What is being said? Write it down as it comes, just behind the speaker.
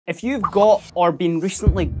If you've got or been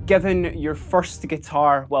recently given your first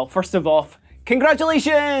guitar, well, first of all,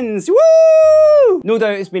 congratulations! Woo! No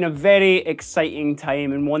doubt it's been a very exciting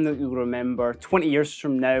time and one that you'll remember 20 years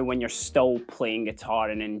from now when you're still playing guitar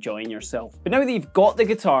and enjoying yourself. But now that you've got the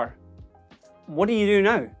guitar, what do you do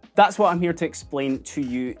now? That's what I'm here to explain to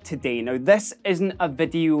you today. Now, this isn't a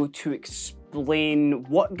video to explain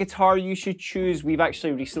what guitar you should choose. We've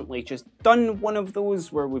actually recently just done one of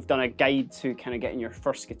those where we've done a guide to kind of getting your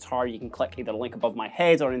first guitar. You can click either a link above my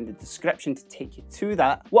head or in the description to take you to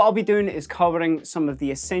that. What I'll be doing is covering some of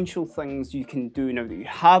the essential things you can do now that you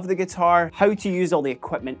have the guitar, how to use all the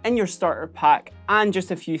equipment in your starter pack, and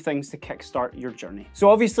just a few things to kickstart your journey. So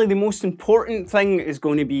obviously the most important thing is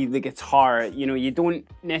going to be the guitar. You know, you don't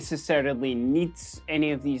necessarily need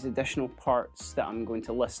any of these additional parts that I'm going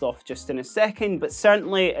to list off just in a second, but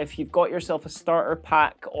certainly if you've got yourself a starter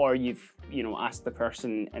pack or you've, asked the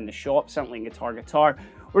person in the shop, certainly in Guitar,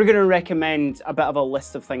 we're going to recommend a bit of a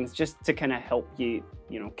list of things just to kind of help you,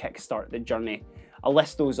 kickstart the journey. I'll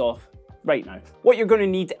list those off right now. What you're going to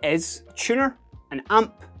need is a tuner, an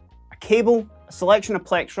amp, a cable, a selection of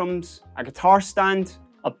plectrums, a guitar stand,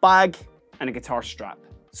 a bag, and a guitar strap.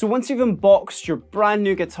 So once you've unboxed your brand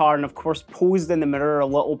new guitar and of course posed in the mirror a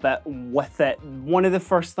little bit with it, one of the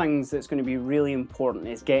first things that's going to be really important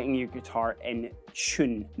is getting your guitar in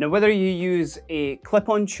tune. Now, whether you use a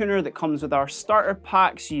clip-on tuner that comes with our starter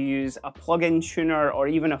packs, you use a plug-in tuner, or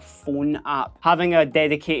even a phone app, having a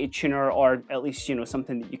dedicated tuner, or at least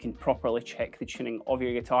something that you can properly check the tuning of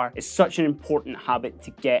your guitar, is such an important habit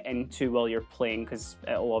to get into while you're playing, because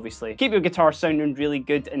it'll obviously keep your guitar sounding really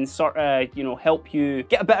good and sort of help you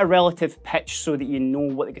get a bit of relative pitch so that you know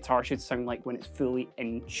what the guitar should sound like when it's fully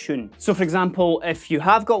in tune. So for example, if you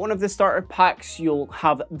have got one of the starter packs, you'll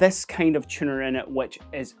have this kind of tuner in it, which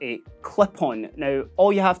is a clip-on. Now,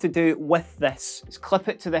 all you have to do with this is clip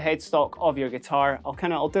it to the headstock of your guitar.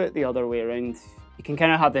 I'll do it the other way around. You can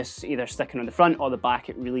kind of have this either sticking on the front or the back.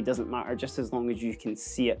 It really doesn't matter, just as long as you can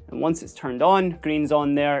see it. And once it's turned on, green's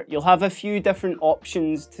on there, you'll have a few different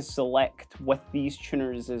options to select with these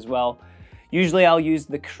tuners as well. Usually I'll use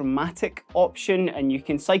the chromatic option, and you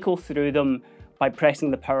can cycle through them by pressing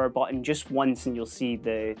the power button just once, and you'll see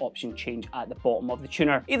the option change at the bottom of the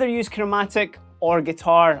tuner. Either use chromatic or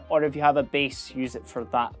guitar, or if you have a bass, use it for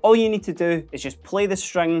that. All you need to do is just play the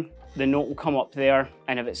string, the note will come up there,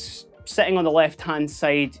 and if it's sitting on the left-hand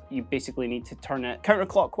side, you basically need to turn it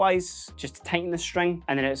counterclockwise just to tighten the string,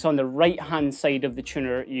 and then it's on the right-hand side of the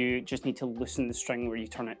tuner, you just need to loosen the string where you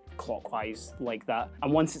turn it clockwise like that.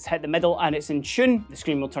 And once it's hit the middle and it's in tune, the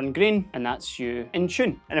screen will turn green, and that's you in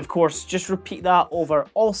tune. And of course, just repeat that over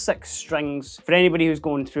all 6 strings. For anybody who's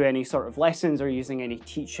going through any sort of lessons or using any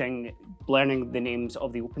teaching, learning the names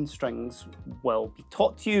of the open strings will be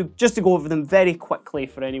taught to you. Just to go over them very quickly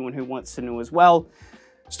for anyone who wants to know as well.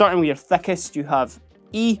 Starting with your thickest, you have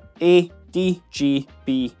E, A, D, G,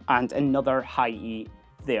 B, and another high E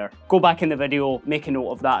there. Go back in the video, make a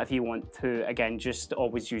note of that if you want to. Again, just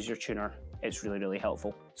always use your tuner. It's really, really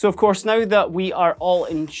helpful. So of course, now that we are all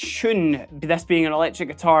in tune, this being an electric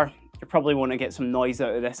guitar, you probably want to get some noise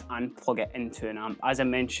out of this and plug it into an amp. As I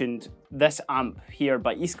mentioned, this amp here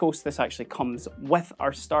by East Coast, this actually comes with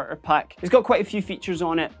our starter pack. It's got quite a few features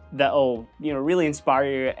on it that'll, really inspire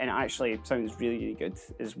you, and it actually sounds really, really good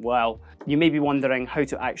as well. You may be wondering how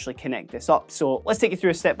to actually connect this up. So let's take you through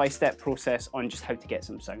a step-by-step process on just how to get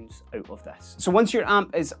some sounds out of this. So once your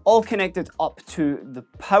amp is all connected up to the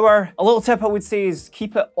power, a little tip I would say is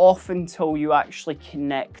keep it off until you actually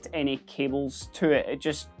connect any cables to it.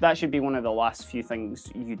 That should be one of the last few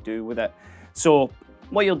things you do with it. So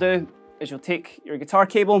what you'll do is you'll take your guitar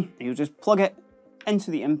cable and you'll just plug it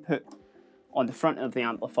into the input on the front of the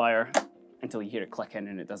amplifier until you hear it click in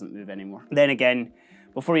and it doesn't move anymore. Then again,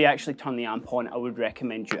 before you actually turn the amp on, I would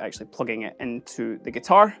recommend you actually plugging it into the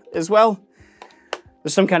guitar as well.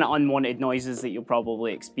 There's some kind of unwanted noises that you'll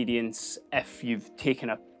probably experience if you've taken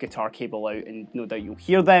a guitar cable out, and no doubt you'll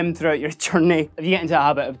hear them throughout your journey. If you get into a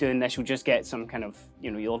habit of doing this, you'll just get some kind of,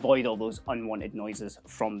 you'll avoid all those unwanted noises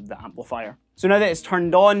from the amplifier. So now that it's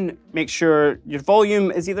turned on, make sure your volume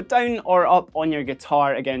is either down or up on your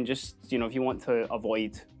guitar. Again, just, if you want to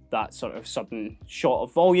avoid that sort of sudden shot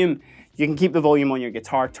of volume, you can keep the volume on your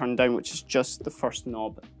guitar turned down, which is just the first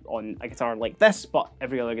knob on a guitar like this, but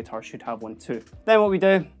every other guitar should have one too. Then what we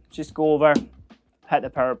do, just go over, hit the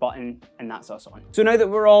power button, and that's us on. So now that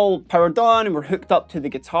we're all powered on and we're hooked up to the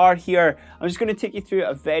guitar here, I'm just going to take you through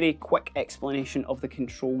a very quick explanation of the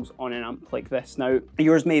controls on an amp like this. Now,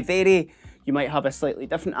 yours may vary. You might have a slightly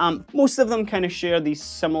different amp. Most of them kind of share these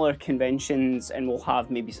similar conventions and will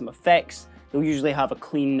have maybe some effects They'll usually have a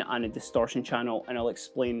clean and a distortion channel, and I'll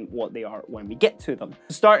explain what they are when we get to them.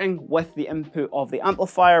 Starting with the input of the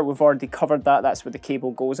amplifier, we've already covered that. That's where the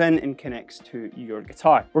cable goes in and connects to your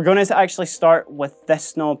guitar. We're going to actually start with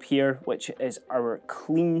this knob here, which is our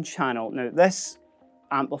clean channel. Now this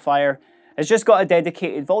amplifier has just got a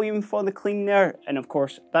dedicated volume for the clean there, and of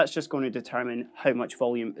course that's just going to determine how much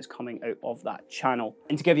volume is coming out of that channel.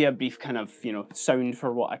 And to give you a brief kind of, sound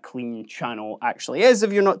for what a clean channel actually is,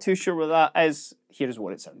 if you're not too sure what that is, here's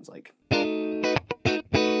what it sounds like.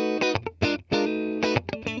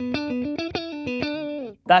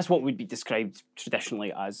 That's what would be described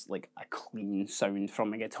traditionally as like a clean sound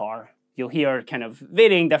from a guitar. You'll hear kind of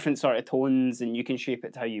varying different sort of tones, and you can shape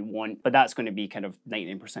it to how you want, but that's going to be kind of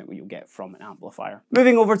 99% what you'll get from an amplifier.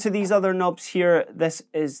 Moving over to these other knobs here, this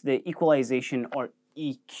is the equalization or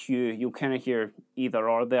EQ. You'll kind of hear either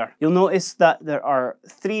or there. You'll notice that there are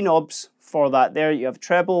 3 knobs for that there. You have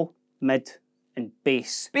treble, mid, and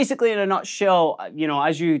bass. Basically, in a nutshell,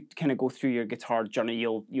 as you kind of go through your guitar journey,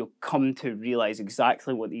 you'll come to realize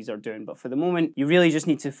exactly what these are doing. But for the moment, you really just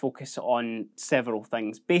need to focus on several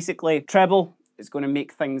things. Basically, treble is going to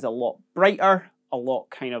make things a lot brighter, a lot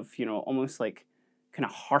kind of, almost like kind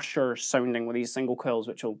of harsher sounding with these single coils,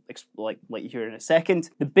 which I'll let you hear in a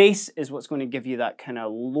second. The bass is what's going to give you that kind of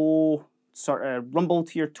low sort of rumble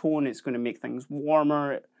to your tone. It's going to make things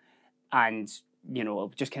warmer, and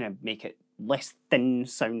it'll just kind of make it less thin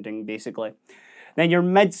sounding, basically. Then your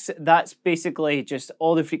mids, that's basically just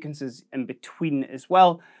all the frequencies in between as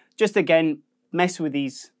well. Just again, mess with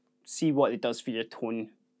these, see what it does for your tone.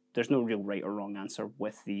 There's no real right or wrong answer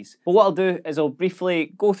with these. But what I'll do is I'll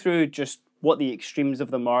briefly go through just what the extremes of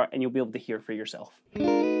them are, and you'll be able to hear for yourself.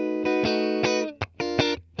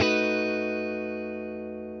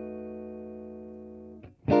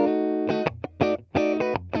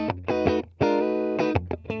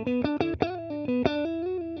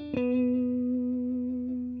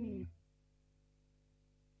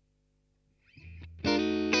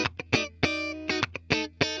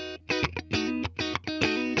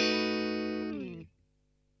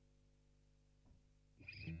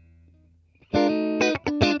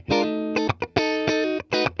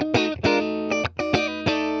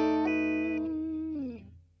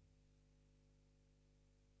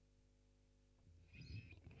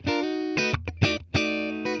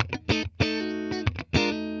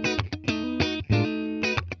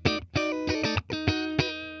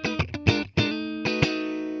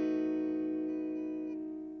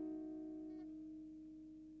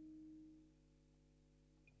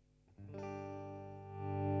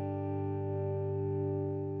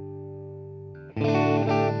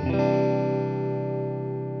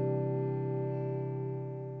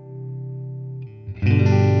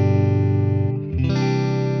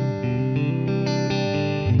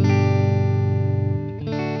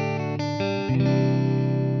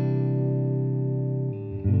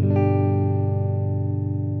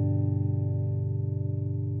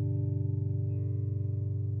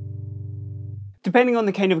 Depending on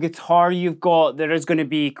the kind of guitar you've got, there is going to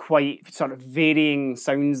be quite sort of varying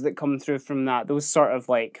sounds that come through from that. Those sort of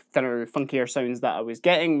like thinner, funkier sounds that I was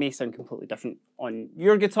getting may sound completely different on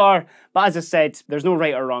your guitar. But as I said, there's no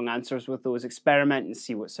right or wrong answers with those. Experiment and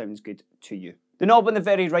see what sounds good to you. The knob on the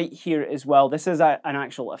very right here as well, this is an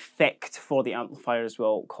actual effect for the amplifier as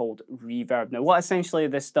well called reverb. Now what essentially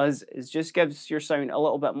this does is just gives your sound a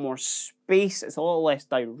little bit more space. It's a little less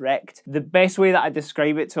direct. The best way that I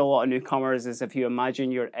describe it to a lot of newcomers is if you imagine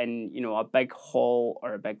you're in, a big hall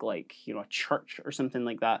or a big a church or something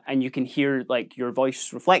like that, and you can hear like your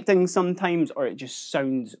voice reflecting sometimes, or it just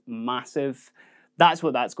sounds massive. That's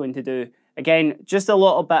what that's going to do. Again, just a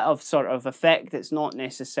little bit of sort of effect. It's not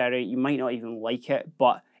necessary. You might not even like it,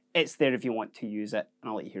 but it's there if you want to use it. And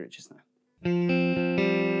I'll let you hear it just now.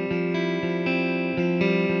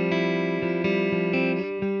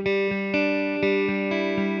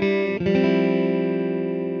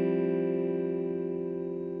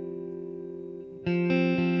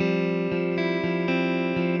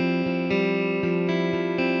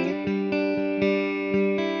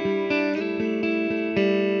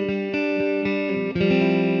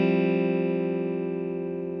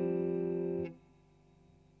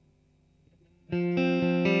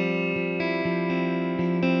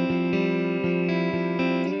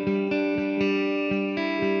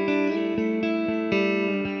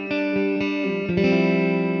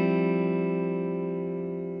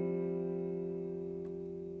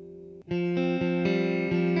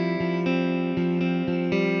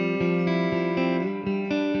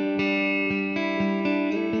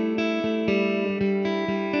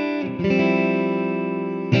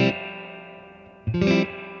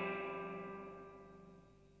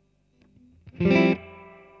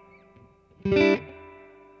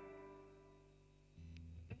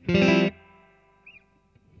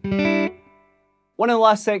 One of the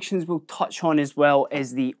last sections we'll touch on as well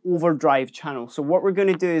is the overdrive channel. So what we're going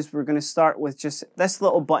to do is we're going to start with just this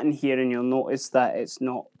little button here, and you'll notice that it's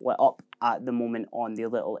not lit up at the moment on the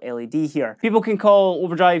little LED here. People can call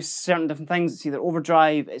overdrive certain different things. It's either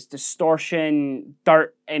overdrive, it's distortion,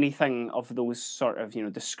 dirt, anything of those sort of,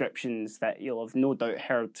 descriptions that you'll have no doubt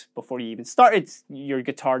heard before you even started your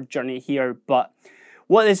guitar journey here. But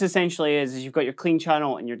what this essentially is you've got your clean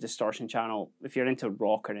channel and your distortion channel. If you're into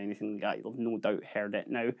rock or anything like that, you'll have no doubt heard it.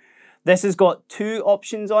 Now, this has got two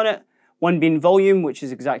options on it. One being volume, which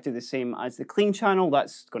is exactly the same as the clean channel.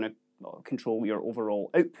 That's going to control your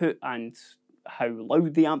overall output and how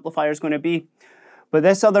loud the amplifier is going to be. But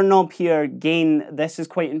this other knob here, gain, this is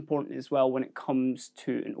quite important as well when it comes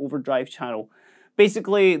to an overdrive channel.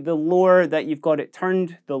 Basically, the lower that you've got it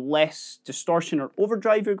turned, the less distortion or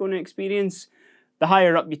overdrive you're going to experience. The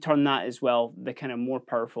higher up you turn that as well, the kind of more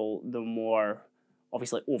powerful, the more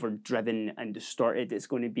obviously overdriven and distorted it's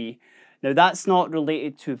going to be. Now that's not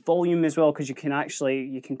related to volume as well, because you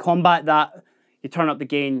can combat that. You turn up the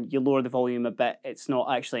gain, you lower the volume a bit. It's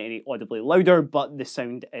not actually any audibly louder, but the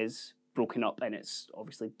sound is broken up and it's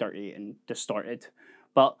obviously dirty and distorted.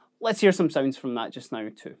 But let's hear some sounds from that just now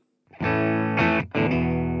too.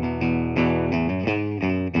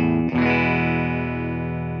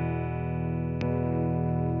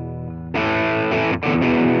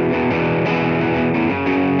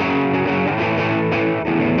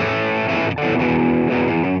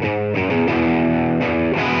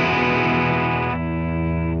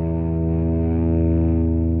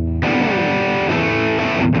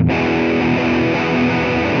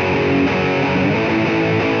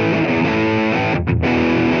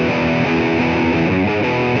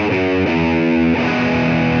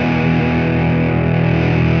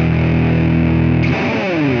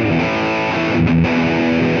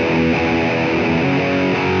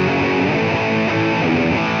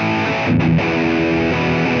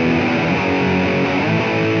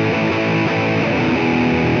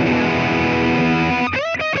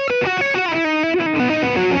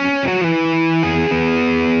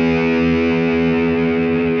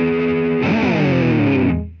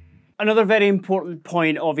 Another very important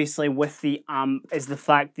point, obviously, with the amp is the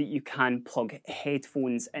fact that you can plug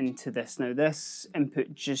headphones into this. Now, this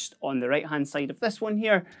input just on the right-hand side of this one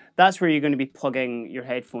here, that's where you're going to be plugging your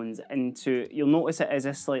headphones into. You'll notice it is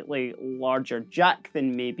a slightly larger jack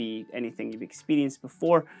than maybe anything you've experienced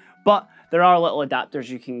before, but there are little adapters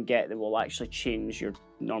you can get that will actually change your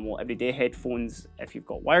normal everyday headphones, if you've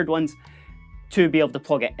got wired ones, to be able to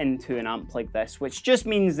plug it into an amp like this, which just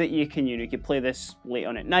means that you can play this late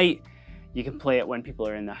on at night. You can play it when people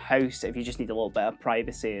are in the house if you just need a little bit of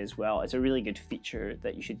privacy as well. It's a really good feature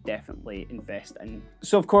that you should definitely invest in.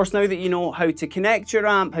 So of course, now that you know how to connect your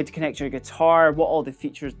amp, how to connect your guitar, what all the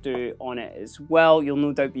features do on it as well, you'll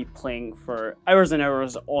no doubt be playing for hours and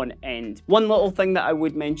hours on end. One little thing that I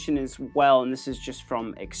would mention as well, and this is just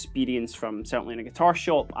from experience from certainly in a guitar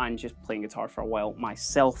shop and just playing guitar for a while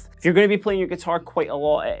myself. If you're going to be playing your guitar quite a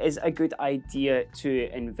lot, it is a good idea to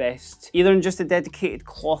invest either in just a dedicated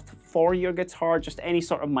cloth for your guitar. Just any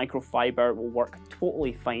sort of microfiber will work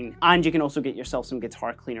totally fine, and you can also get yourself some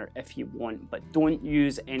guitar cleaner if you want, but don't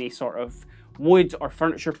use any sort of wood or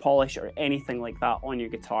furniture polish or anything like that on your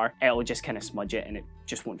guitar. It'll just kind of smudge it and it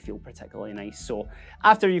just won't feel particularly nice. So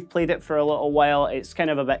after you've played it for a little while, it's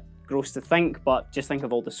kind of a bit gross to think, but just think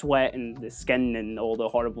of all the sweat and the skin and all the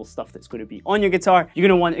horrible stuff that's going to be on your guitar. You're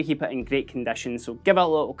going to want to keep it in great condition, so give it a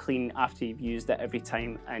little clean after you've used it every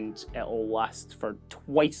time and it'll last for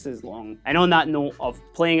twice as long. And on that note of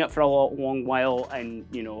playing it for a long while and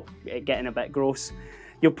it getting a bit gross,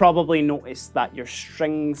 you'll probably notice that your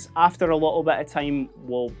strings after a little bit of time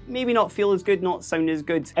will maybe not feel as good, not sound as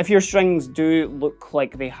good. If your strings do look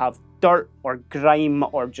like they have dirt or grime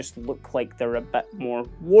or just look like they're a bit more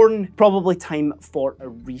worn, probably time for a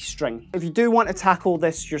restring. If you do want to tackle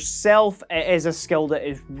this yourself, it is a skill that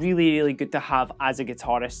is really, really good to have as a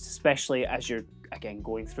guitarist, especially as you're again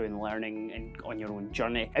going through and learning and on your own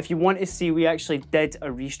journey. If you want to see, we actually did a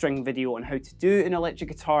restring video on how to do an electric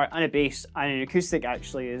guitar and a bass and an acoustic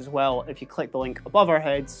actually as well. If you click the link above our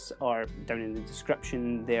heads or down in the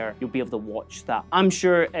description there, you'll be able to watch that. I'm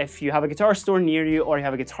sure if you have a guitar store near you or you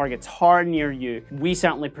have a guitar near you, we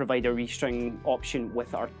certainly provide a restring option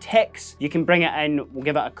with our techs. You can bring it in, we'll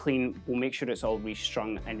give it a clean, we'll make sure it's all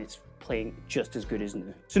restrung and it's playing just as good as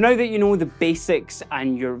new. So now that you know the basics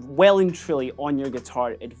and you're well and truly on your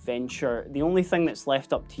guitar adventure, the only thing that's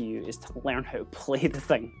left up to you is to learn how to play the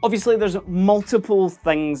thing. Obviously, there's multiple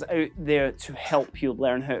things out there to help you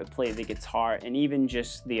learn how to play the guitar, and even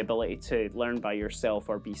just the ability to learn by yourself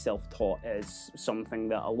or be self-taught is something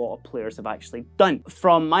that a lot of players have actually done.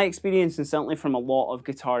 From my experience, and certainly from a lot of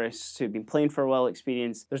guitarists who've been playing for a while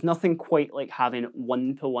experience, there's nothing quite like having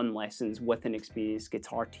one-to-one lessons with an experienced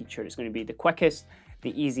guitar teacher. It's going to be the quickest,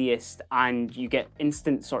 the easiest, and you get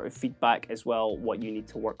instant sort of feedback as well what you need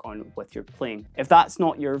to work on with your playing. If that's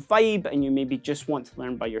not your vibe and you maybe just want to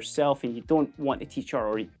learn by yourself and you don't want a teacher,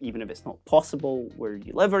 or even if it's not possible where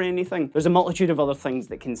you live or anything, there's a multitude of other things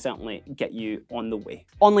that can certainly get you on the way.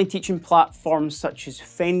 Online teaching platforms such as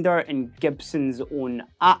Fender and Gibson's own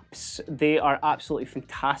apps, they are absolutely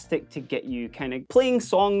fantastic to get you kind of playing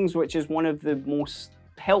songs, which is one of the most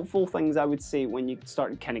helpful things I would say when you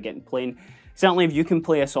start kind of getting playing. Certainly if you can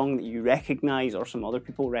play a song that you recognize or some other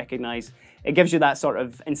people recognize, it gives you that sort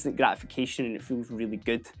of instant gratification and it feels really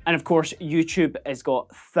good. And of course, YouTube has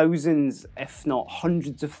got thousands, if not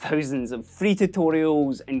hundreds of thousands of free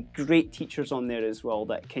tutorials and great teachers on there as well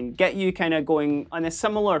that can get you kind of going on a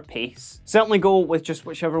similar pace. Certainly go with just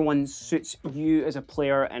whichever one suits you as a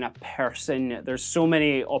player and a person. There's so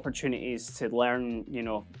many opportunities to learn, you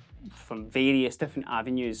know, from various different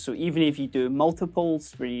avenues. So even if you do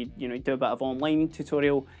multiples where you do a bit of online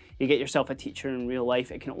tutorial, you get yourself a teacher in real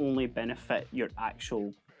life, it can only benefit your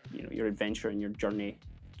actual, your adventure and your journey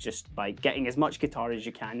just by getting as much guitar as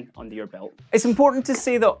you can under your belt. It's important to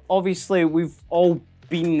say that obviously we've all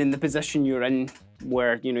been in the position you're in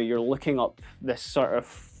where, you're looking up this sort of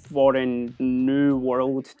foreign new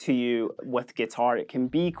world to you with guitar. It can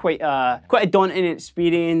be quite a daunting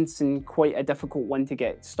experience and quite a difficult one to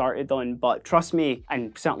get started on, but trust me,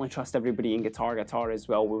 and certainly trust everybody in guitar as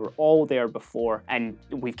well, we were all there before and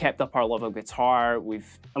we've kept up our love of guitar.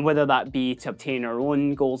 And whether that be to obtain our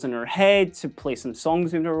own goals in our head, to play some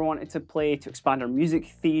songs we've never wanted to play, to expand our music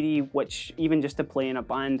theory, which even just to play in a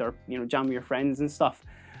band or jam with your friends and stuff.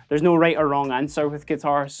 There's no right or wrong answer with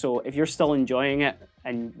guitar, so if you're still enjoying it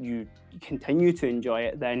and you continue to enjoy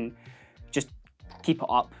it, then just keep it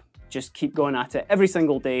up. Just keep going at it every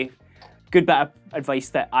single day. Good bit of advice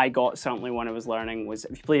that I got certainly when I was learning was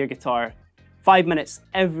if you play your guitar 5 minutes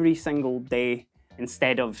every single day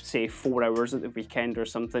instead of say 4 hours at the weekend or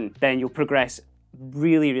something, then you'll progress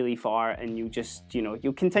really, really far and you'll just,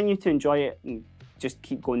 you'll continue to enjoy it and just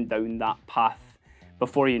keep going down that path.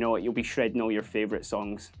 Before you know it, you'll be shredding all your favorite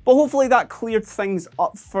songs. But hopefully that cleared things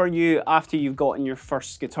up for you after you've gotten your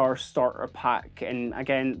first guitar starter pack. And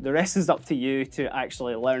again, the rest is up to you to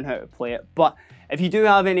actually learn how to play it. But if you do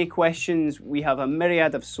have any questions, we have a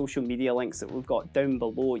myriad of social media links that we've got down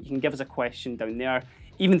below. You can give us a question down there,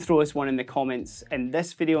 even throw us one in the comments in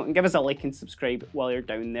this video, and give us a like and subscribe while you're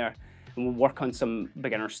down there, and we'll work on some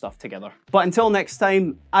beginner stuff together. But until next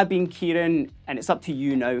time, I've been Kieran, and it's up to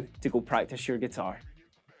you now to go practice your guitar.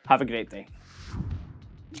 Have a great day.